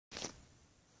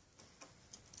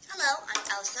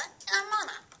I'm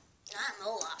Lana. I'm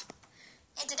Olaf.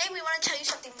 And today we want to tell you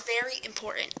something very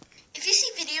important. If you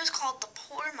see videos called The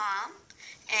Poor Mom,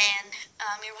 and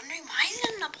you're wondering why is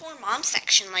it in the Poor Mom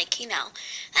section,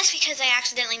 that's because I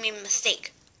accidentally made a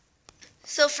mistake.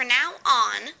 So for now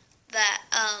on,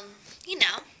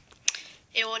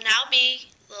 it will now be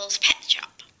Little's Pet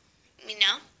Shop.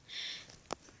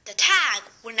 The tag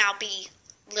will now be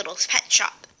Little's Pet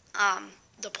Shop,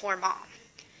 The Poor Mom.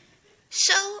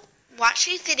 So, watch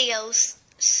these videos.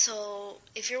 So,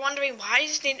 if you're wondering why I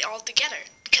just need it all together,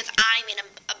 because I made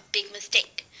a big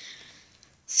mistake.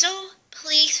 So,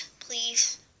 please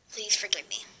forgive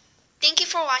me. Thank you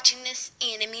for watching this,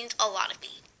 and it means a lot of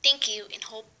me. Thank you, and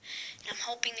I'm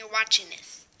hoping you're watching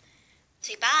this.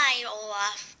 Say bye,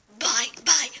 Olaf.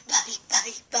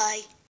 Bye.